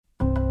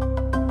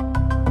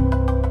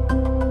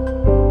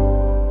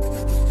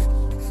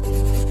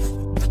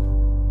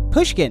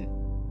Pushkin.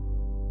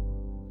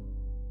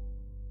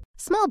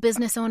 Small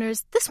business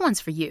owners, this one's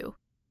for you.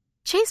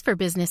 Chase for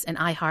Business and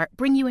iHeart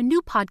bring you a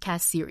new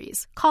podcast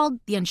series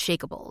called The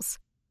Unshakables.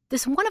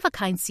 This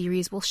one-of-a-kind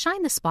series will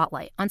shine the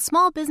spotlight on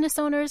small business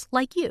owners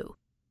like you,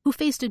 who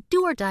faced a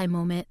do-or-die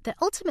moment that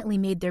ultimately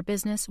made their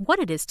business what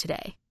it is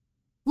today.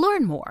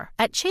 Learn more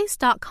at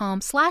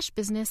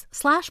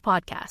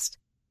chase.com/business/podcast.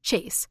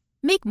 Chase,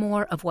 make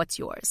more of what's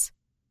yours.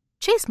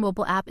 Chase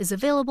mobile app is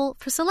available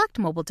for select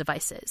mobile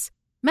devices.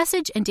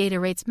 Message and data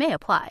rates may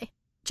apply.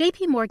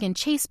 J.P. Morgan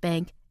Chase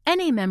Bank,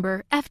 N.A.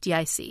 member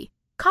FDIC.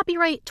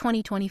 Copyright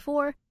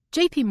 2024,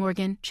 J.P.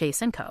 Morgan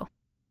Chase & Co.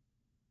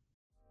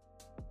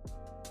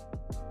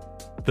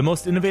 The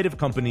most innovative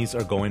companies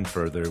are going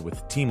further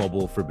with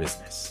T-Mobile for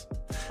Business.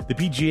 The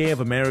PGA of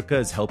America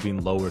is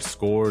helping lower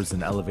scores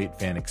and elevate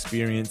fan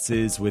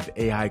experiences with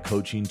AI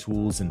coaching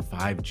tools and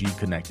 5G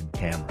connected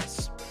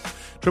cameras.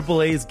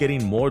 AAA is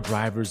getting more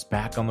drivers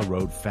back on the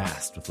road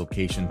fast with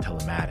location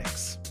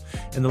telematics.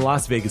 And the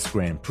Las Vegas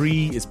Grand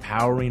Prix is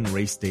powering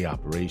race day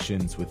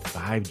operations with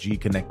 5G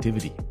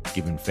connectivity,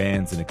 giving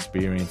fans an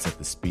experience at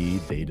the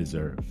speed they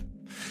deserve.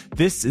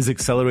 This is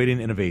accelerating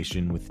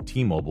innovation with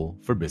T-Mobile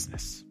for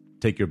Business.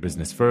 Take your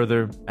business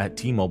further at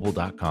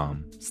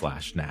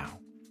T-Mobile.com/now.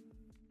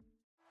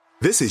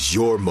 This is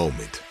your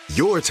moment,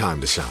 your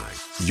time to shine,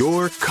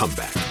 your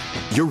comeback.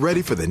 You're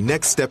ready for the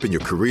next step in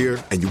your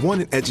career, and you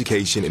want an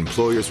education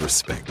employers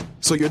respect.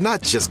 So you're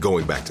not just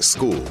going back to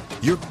school,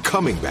 you're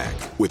coming back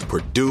with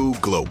Purdue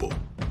Global.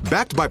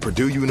 Backed by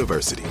Purdue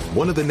University,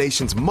 one of the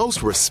nation's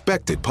most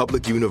respected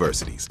public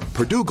universities,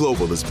 Purdue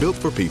Global is built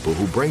for people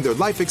who bring their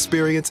life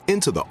experience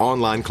into the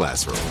online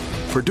classroom.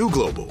 Purdue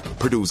Global,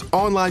 Purdue's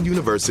online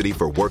university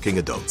for working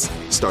adults.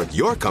 Start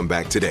your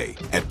comeback today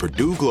at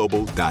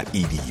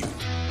purdueglobal.edu.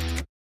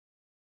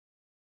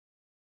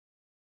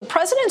 The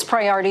president's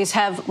priorities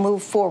have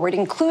moved forward,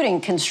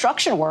 including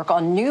construction work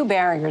on new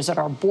barriers at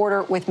our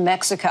border with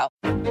Mexico.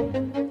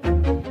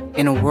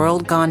 In a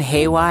world gone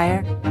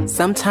haywire,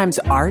 sometimes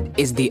art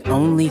is the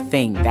only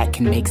thing that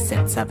can make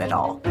sense of it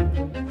all.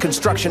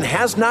 Construction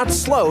has not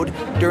slowed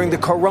during the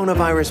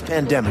coronavirus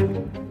pandemic.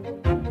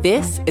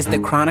 This is the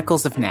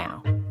Chronicles of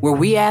Now, where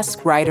we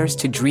ask writers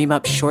to dream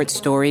up short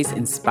stories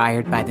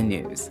inspired by the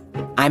news.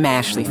 I'm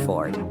Ashley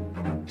Ford.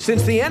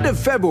 Since the end of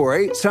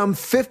February, some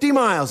 50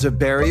 miles of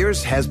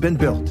barriers has been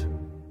built.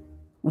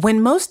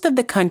 When most of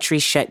the country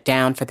shut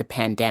down for the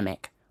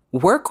pandemic,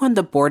 work on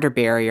the border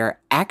barrier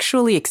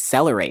actually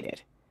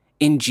accelerated.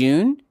 In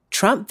June,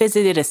 Trump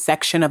visited a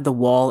section of the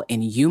wall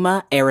in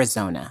Yuma,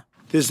 Arizona.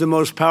 This is the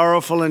most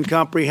powerful and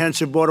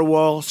comprehensive border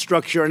wall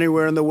structure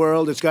anywhere in the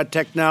world. It's got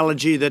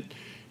technology that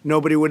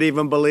nobody would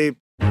even believe.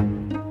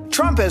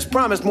 Trump has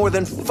promised more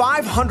than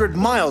 500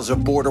 miles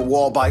of border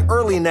wall by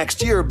early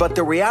next year, but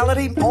the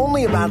reality,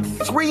 only about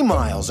 3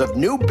 miles of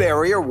new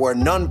barrier where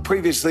none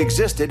previously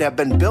existed have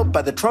been built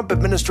by the Trump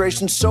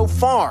administration so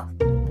far.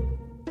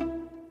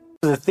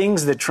 The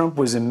things that Trump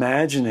was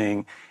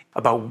imagining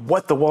about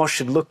what the wall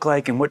should look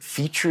like and what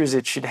features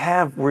it should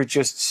have were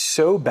just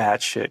so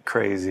batshit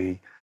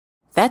crazy.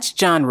 That's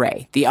John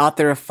Wray, the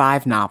author of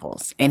 5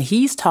 novels, and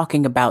he's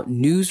talking about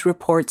news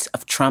reports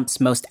of Trump's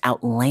most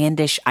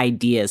outlandish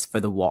ideas for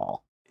the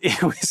wall.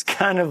 It was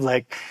kind of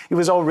like it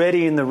was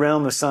already in the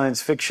realm of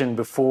science fiction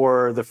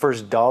before the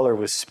first dollar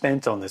was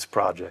spent on this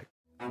project.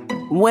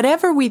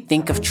 Whatever we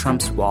think of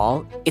Trump's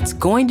wall, it's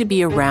going to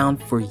be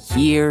around for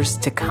years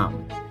to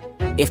come.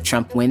 If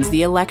Trump wins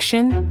the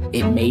election,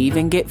 it may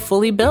even get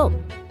fully built.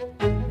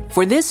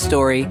 For this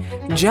story,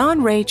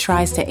 John Wray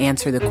tries to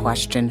answer the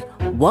question,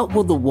 what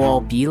will the wall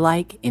be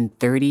like in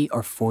 30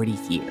 or 40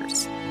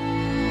 years?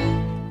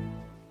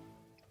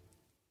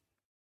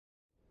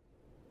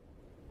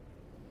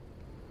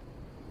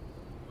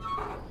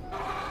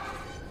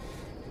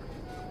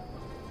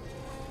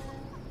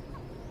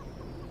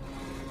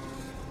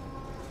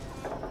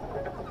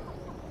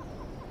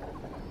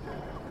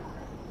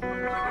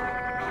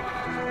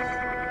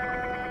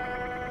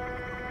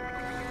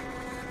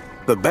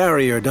 The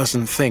barrier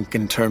doesn't think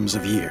in terms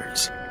of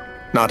years,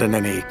 not in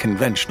any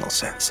conventional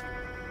sense.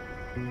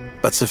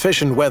 But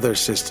sufficient weather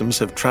systems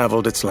have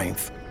traveled its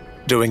length,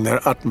 doing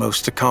their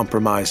utmost to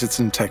compromise its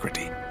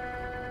integrity,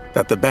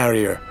 that the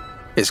barrier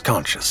is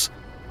conscious,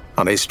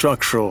 on a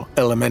structural,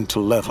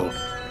 elemental level,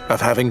 of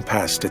having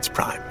passed its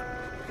prime.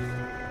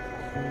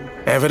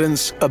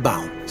 Evidence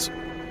abounds.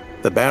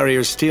 The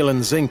barrier's steel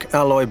and zinc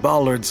alloy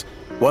bollards,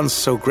 once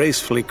so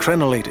gracefully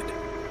crenellated,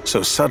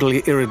 so subtly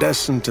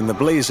iridescent in the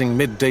blazing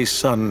midday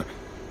sun,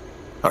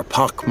 are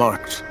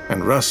pockmarked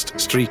and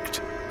rust-streaked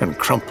and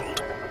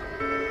crumpled.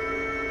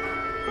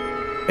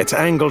 Its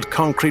angled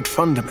concrete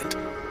fundament,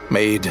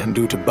 made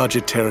due to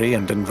budgetary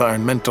and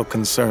environmental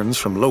concerns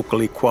from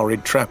locally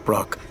quarried trap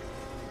rock,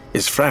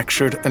 is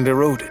fractured and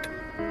eroded,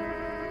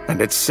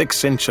 and its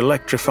 6-inch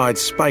electrified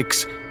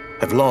spikes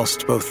have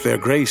lost both their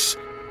grace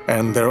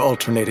and their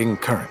alternating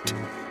current,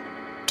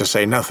 to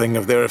say nothing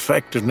of their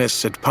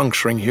effectiveness at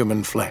puncturing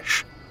human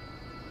flesh.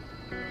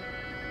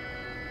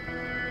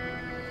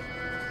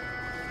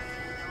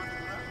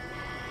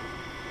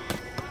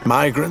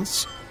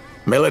 Migrants,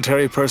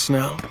 Military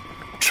personnel,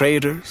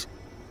 traders,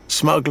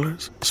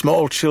 smugglers,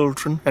 small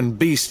children, and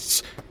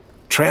beasts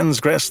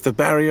transgress the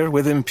barrier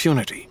with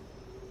impunity.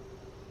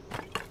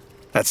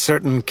 At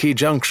certain key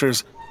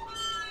junctures,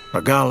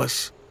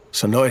 Nogales,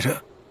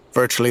 Sonoita,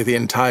 virtually the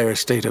entire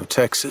state of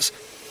Texas,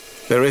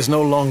 there is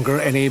no longer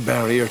any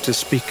barrier to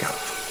speak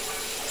of.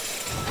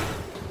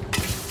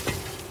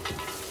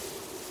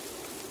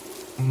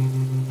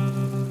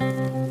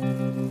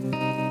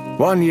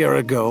 One year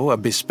ago, a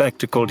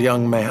bespectacled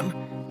young man,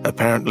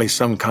 apparently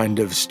some kind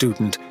of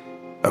student,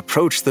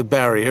 approached the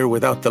barrier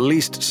without the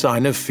least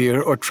sign of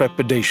fear or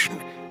trepidation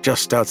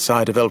just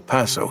outside of El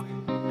Paso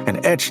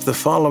and etched the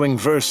following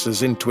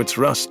verses into its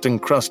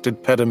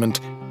rust-encrusted pediment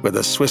with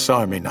a Swiss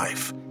Army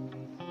knife.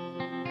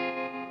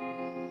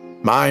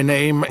 My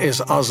name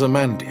is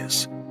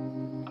Ozymandias,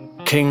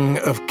 King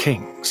of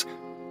Kings.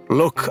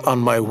 Look on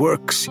my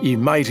works, ye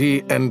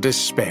mighty, and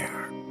despair.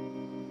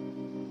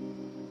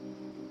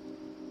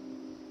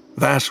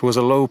 That was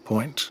a low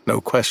point,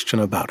 no question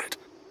about it.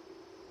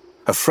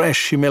 A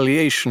fresh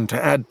humiliation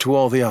to add to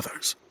all the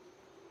others.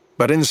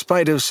 But in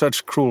spite of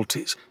such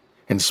cruelties,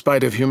 in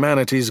spite of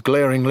humanity's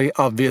glaringly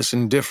obvious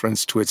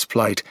indifference to its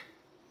plight,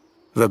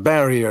 the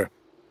barrier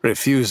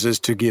refuses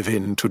to give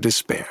in to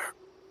despair.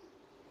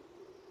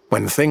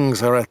 When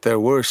things are at their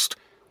worst,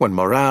 when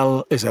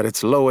morale is at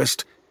its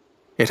lowest,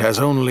 it has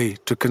only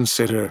to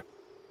consider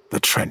the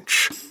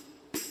trench.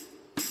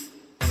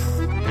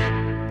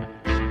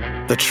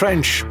 The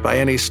trench, by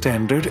any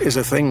standard, is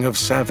a thing of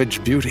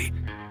savage beauty.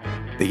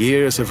 The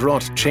years have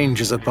wrought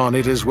changes upon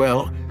it as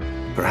well,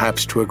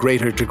 perhaps to a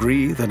greater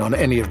degree than on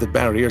any of the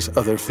barrier's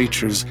other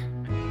features.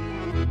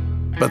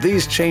 But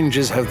these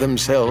changes have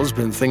themselves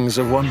been things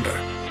of wonder.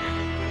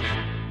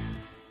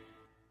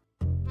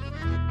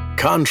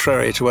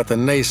 Contrary to what the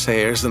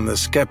naysayers and the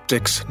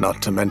skeptics,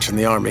 not to mention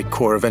the Army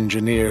Corps of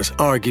Engineers,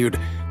 argued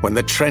when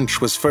the trench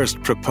was first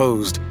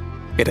proposed,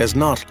 it has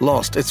not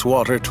lost its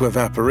water to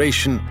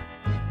evaporation,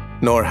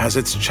 nor has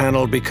its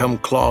channel become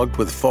clogged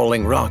with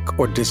falling rock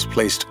or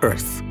displaced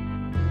earth.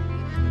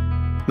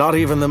 Not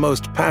even the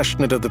most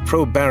passionate of the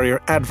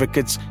pro-barrier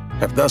advocates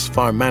have thus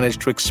far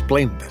managed to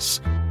explain this.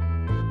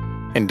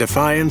 In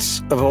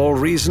defiance of all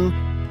reason,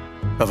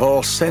 of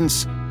all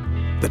sense,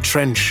 the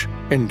trench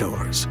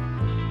endures.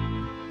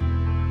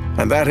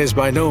 And that is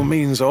by no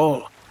means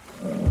all.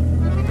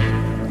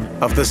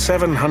 Of the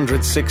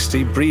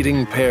 760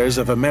 breeding pairs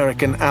of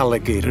American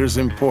alligators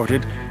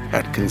imported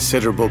at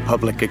considerable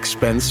public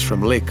expense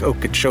from Lake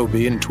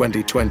Okeechobee in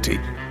 2020,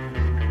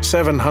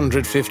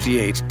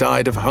 758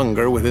 died of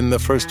hunger within the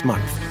first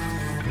month.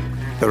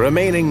 The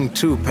remaining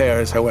 2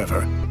 pairs,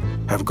 however,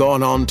 have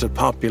gone on to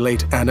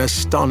populate an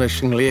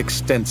astonishingly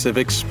extensive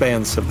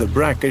expanse of the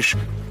brackish,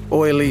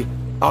 oily,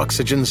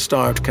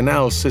 oxygen-starved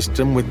canal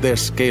system with their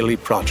scaly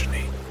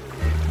progeny.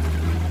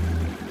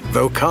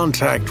 Though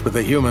contact with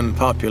the human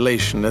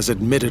population has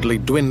admittedly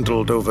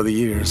dwindled over the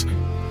years,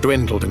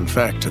 dwindled in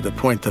fact to the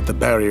point that the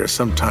barrier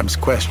sometimes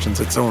questions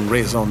its own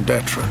raison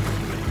d'etre,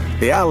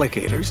 the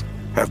alligators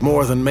have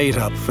more than made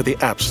up for the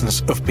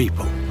absence of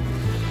people.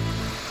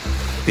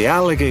 The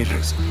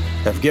alligators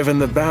have given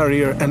the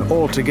barrier an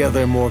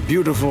altogether more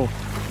beautiful,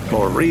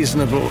 more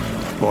reasonable,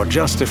 more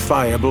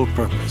justifiable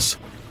purpose.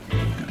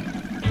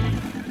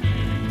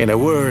 In a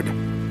word,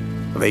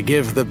 they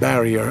give the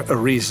barrier a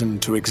reason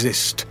to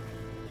exist.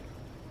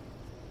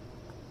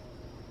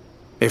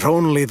 If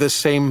only the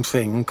same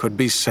thing could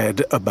be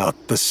said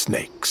about the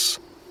snakes.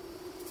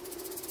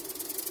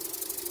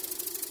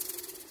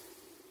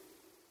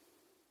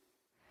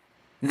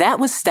 That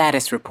was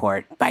Status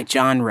Report by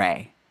John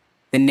Wray.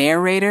 The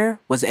narrator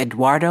was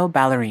Eduardo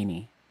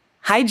Ballerini.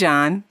 Hi,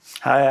 John.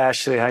 Hi,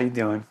 Ashley. How you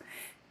doing?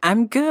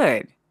 I'm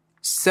good.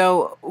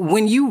 So,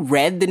 when you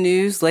read the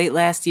news late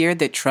last year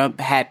that Trump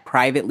had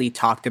privately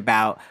talked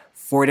about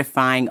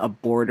fortifying a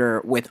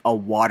border with a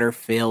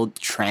water-filled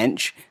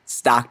trench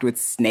stocked with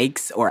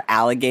snakes or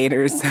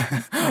alligators,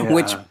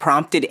 which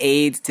prompted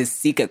aides to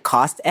seek a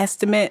cost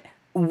estimate,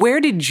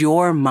 where did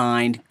your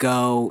mind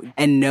go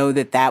and know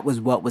that that was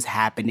what was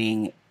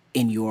happening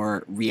in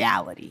your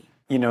reality?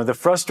 You know, the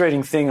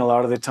frustrating thing a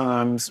lot of the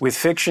times with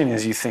fiction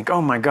is you think,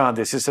 oh my God,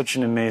 this is such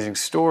an amazing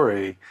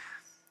story.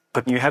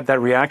 But you have that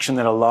reaction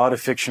that a lot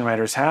of fiction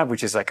writers have,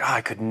 which is like, oh,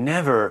 I could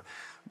never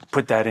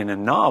put that in a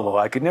novel.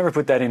 I could never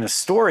put that in a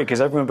story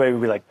because everybody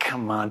would be like,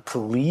 come on,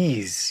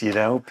 please, you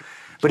know?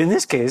 But in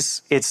this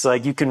case, it's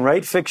like you can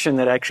write fiction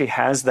that actually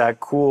has that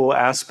cool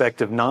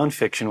aspect of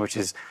nonfiction, which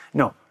is,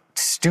 no,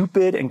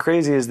 stupid and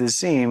crazy as this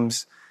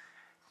seems,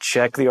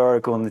 check the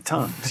article in the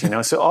Times, you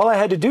know? So all I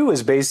had to do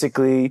was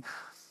basically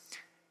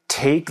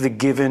take the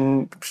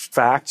given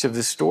facts of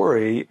the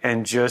story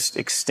and just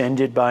extend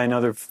it by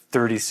another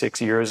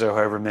 36 years or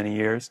however many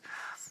years.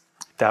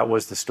 That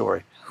was the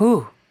story.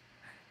 Whew.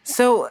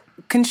 So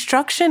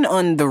construction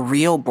on the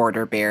real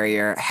border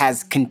barrier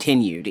has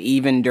continued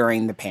even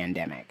during the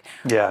pandemic.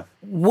 Yeah.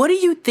 What do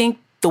you think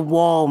the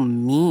wall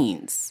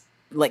means,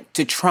 like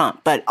to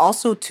Trump, but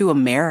also to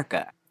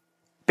America?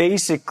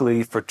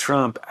 Basically, for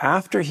Trump,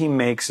 after he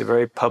makes a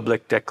very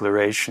public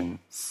declaration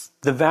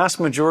The vast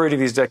majority of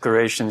these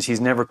declarations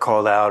he's never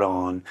called out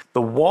on.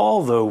 The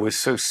wall, though, was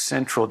so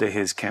central to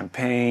his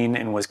campaign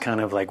and was kind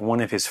of like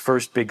one of his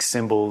first big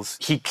symbols.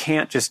 He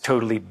can't just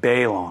totally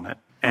bail on it.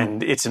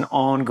 And it's an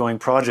ongoing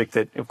project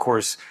that, of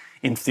course,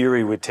 in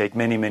theory would take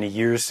many, many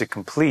years to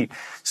complete.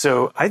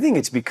 So I think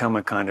it's become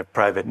a kind of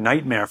private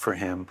nightmare for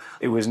him.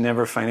 It was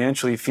never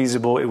financially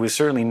feasible. It was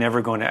certainly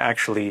never going to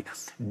actually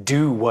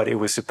do what it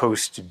was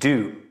supposed to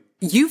do.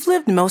 You've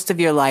lived most of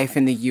your life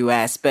in the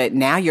U.S., but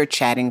now you're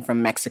chatting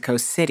from Mexico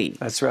City.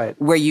 That's right.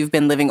 Where you've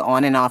been living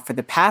on and off for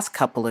the past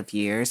couple of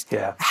years.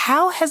 Yeah.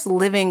 How has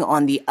living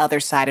on the other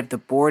side of the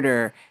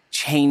border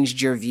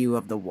changed your view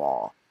of the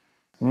wall?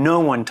 No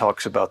one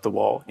talks about the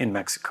wall in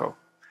Mexico.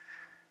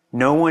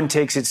 No one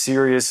takes it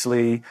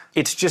seriously.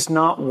 It's just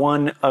not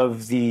one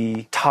of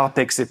the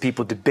topics that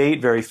people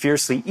debate very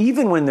fiercely,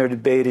 even when they're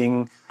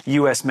debating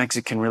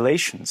U.S.-Mexican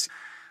relations.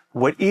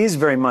 What is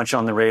very much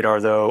on the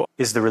radar, though,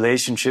 is the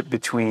relationship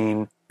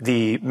between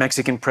the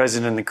Mexican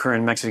president and the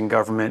current Mexican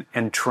government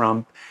and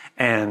Trump,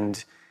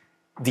 and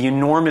the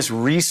enormous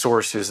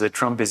resources that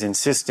Trump is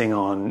insisting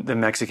on the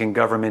Mexican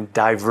government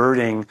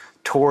diverting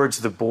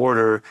towards the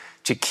border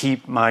to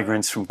keep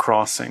migrants from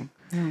crossing.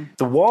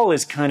 The wall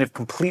is kind of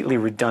completely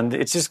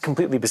redundant. It's just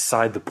completely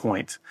beside the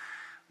point.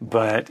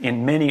 But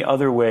in many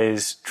other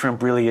ways,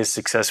 Trump really is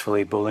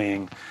successfully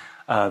bullying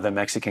the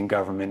Mexican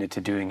government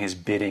into doing his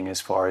bidding as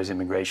far as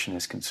immigration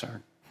is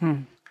concerned.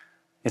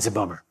 It's a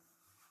bummer.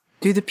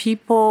 Do the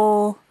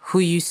people who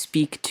you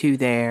speak to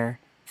there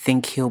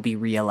think he'll be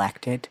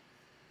reelected?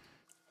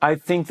 I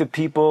think the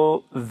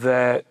people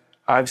that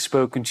I've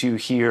spoken to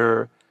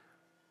here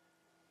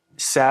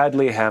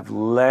sadly have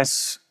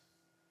less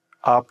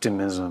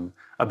optimism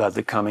about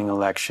the coming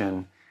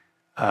election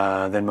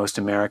than most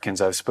Americans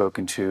I've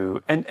spoken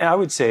to. And I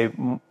would say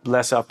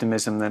less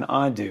optimism than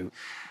I do.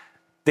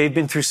 They've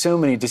been through so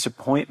many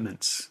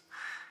disappointments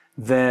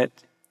that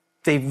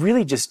they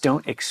really just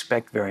don't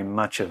expect very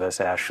much of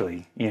us,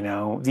 Ashley. You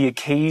know, the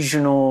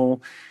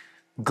occasional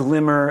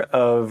glimmer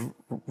of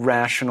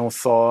rational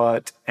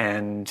thought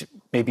and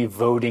maybe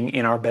voting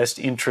in our best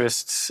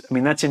interests, I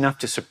mean, that's enough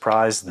to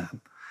surprise them.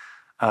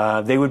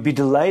 They would be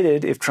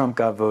delighted if Trump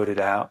got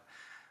voted out.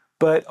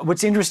 But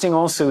what's interesting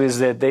also is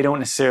that they don't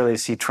necessarily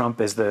see Trump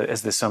as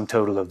the sum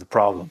total of the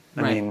problem.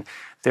 I mean,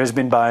 there's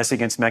been bias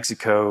against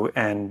Mexico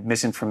and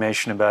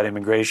misinformation about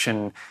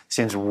immigration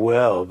since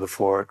well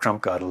before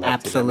Trump got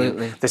elected.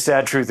 Absolutely. I mean, the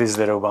sad truth is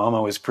that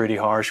Obama was pretty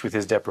harsh with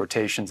his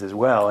deportations as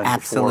well. And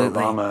Absolutely.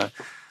 Before Obama,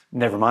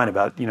 never mind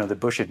about, the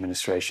Bush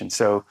administration.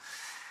 So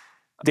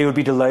they would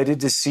be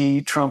delighted to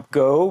see Trump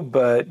go,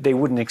 but they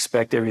wouldn't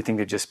expect everything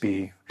to just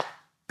be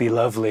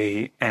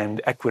lovely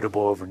and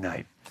equitable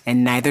overnight.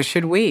 And neither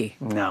should we.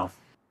 No.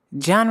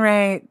 John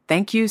Wray,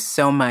 thank you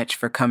so much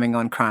for coming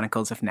on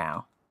Chronicles of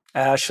Now.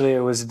 Ashley,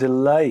 it was a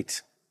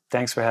delight.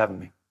 Thanks for having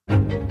me.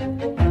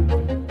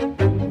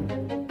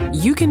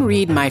 You can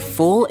read my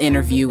full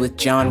interview with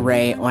John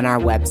Wray on our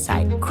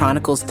website,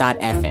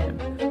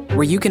 chronicles.fm,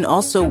 where you can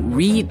also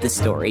read the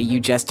story you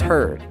just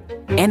heard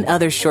and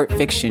other short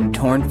fiction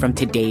torn from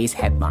today's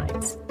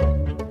headlines.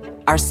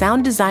 Our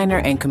sound designer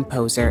and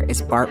composer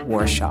is Bart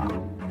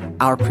Warshaw.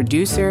 Our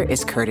producer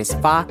is Curtis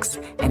Fox,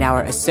 and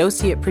our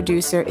associate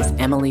producer is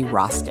Emily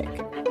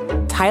Rostick.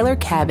 Tyler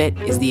Cabot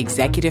is the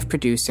executive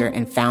producer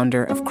and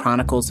founder of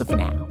Chronicles of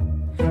Now.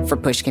 For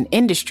Pushkin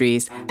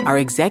Industries, our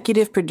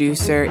executive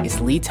producer is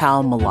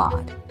Lital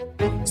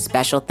Malad.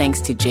 Special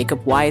thanks to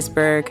Jacob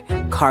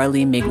Weisberg,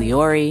 Carly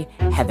Migliori,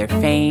 Heather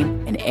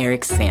Fain, and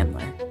Eric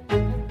Sandler.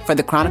 For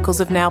the Chronicles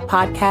of Now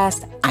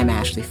podcast, I'm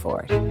Ashley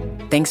Ford.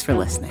 Thanks for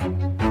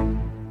listening.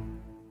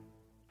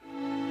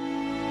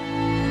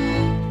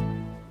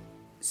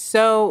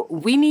 So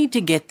we need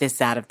to get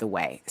this out of the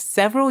way.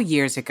 Several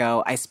years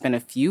ago, I spent a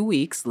few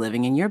weeks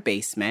living in your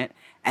basement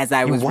as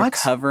I was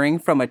recovering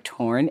from a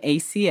torn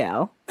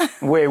ACL.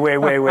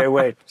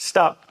 Wait.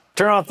 Stop.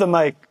 Turn off the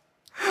mic.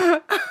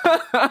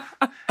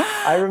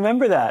 I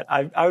remember that.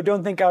 I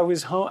don't think I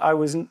was home. I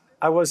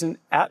wasn't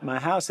at my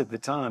house at the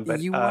time, but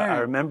you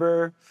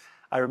weren't.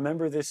 I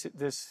remember this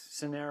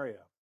scenario.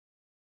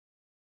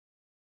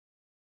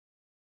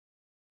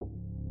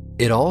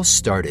 It all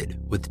started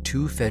with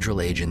two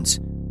federal agents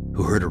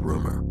who heard a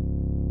rumor.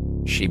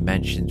 She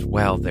mentions,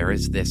 well, there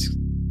is this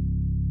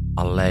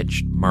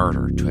alleged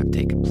murder to have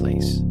taken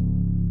place.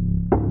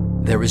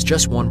 There was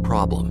just one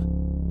problem.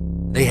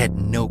 They had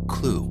no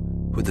clue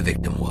who the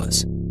victim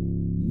was.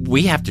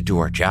 We have to do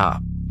our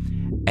job,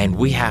 and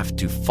we have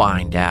to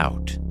find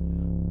out,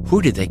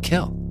 who did they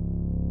kill?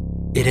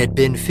 It had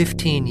been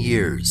 15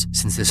 years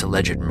since this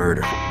alleged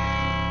murder.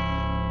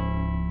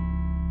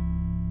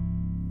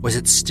 Was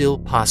it still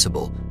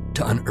possible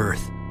to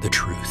unearth the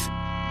truth?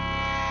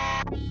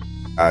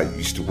 I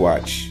used to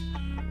watch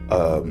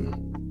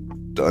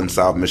the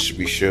Unsolved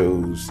Mystery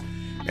shows,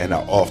 and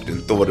I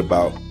often thought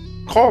about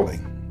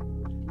calling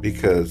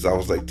because I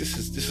was like, this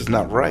is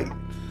not right.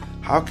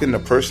 How can a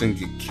person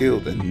get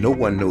killed and no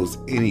one knows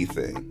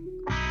anything?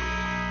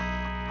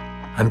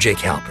 I'm Jake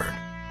Halpern,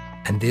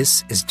 and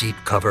this is Deep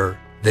Cover,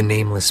 The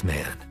Nameless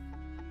Man.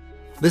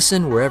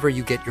 Listen wherever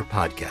you get your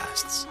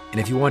podcasts. And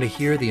if you want to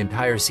hear the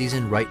entire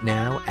season right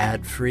now,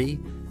 ad-free,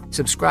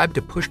 subscribe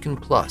to Pushkin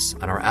Plus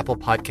on our Apple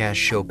Podcast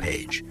show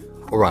page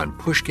or on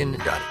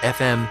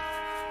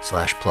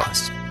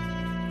pushkin.fm/plus.